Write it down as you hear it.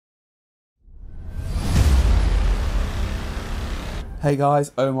Hey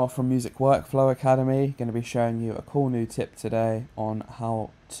guys, Omar from Music Workflow Academy. Going to be showing you a cool new tip today on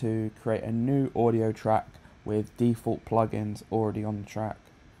how to create a new audio track with default plugins already on the track.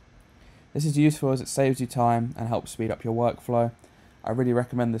 This is useful as it saves you time and helps speed up your workflow. I really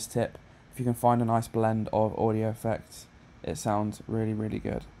recommend this tip. If you can find a nice blend of audio effects, it sounds really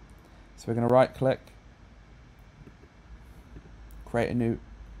good. So we're going to right click, create a new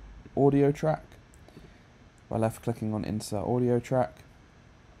audio track by left clicking on insert audio track.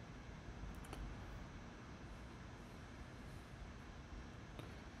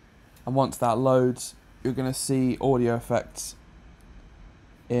 And once that loads, you're going to see audio effects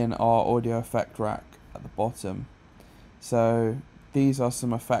in our audio effect rack at the bottom. So these are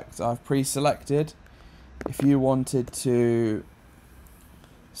some effects I've pre-selected. If you wanted to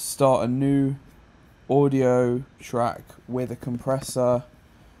start a new audio track with a compressor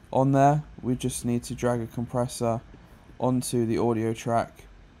on there, we just need to drag a compressor onto the audio track.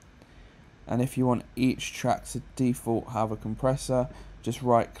 And if you want each track to default have a compressor, just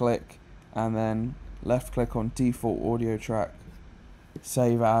right click and then left click on default audio track,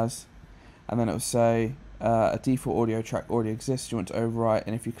 save as, and then it will say a default audio track already exists, you want to overwrite,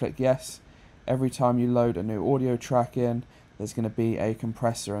 and if you click yes, every time you load a new audio track in, there's going to be a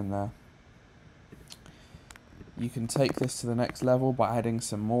compressor in there. You can take this to the next level by adding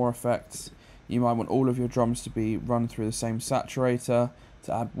some more effects. You might want all of your drums to be run through the same saturator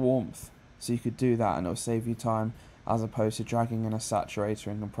to add warmth, so you could do that and it will save you time as opposed to dragging in a saturator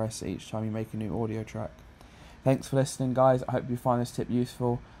and compressor each time you make a new audio track. Thanks for listening guys, I hope you find this tip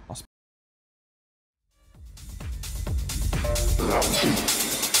useful.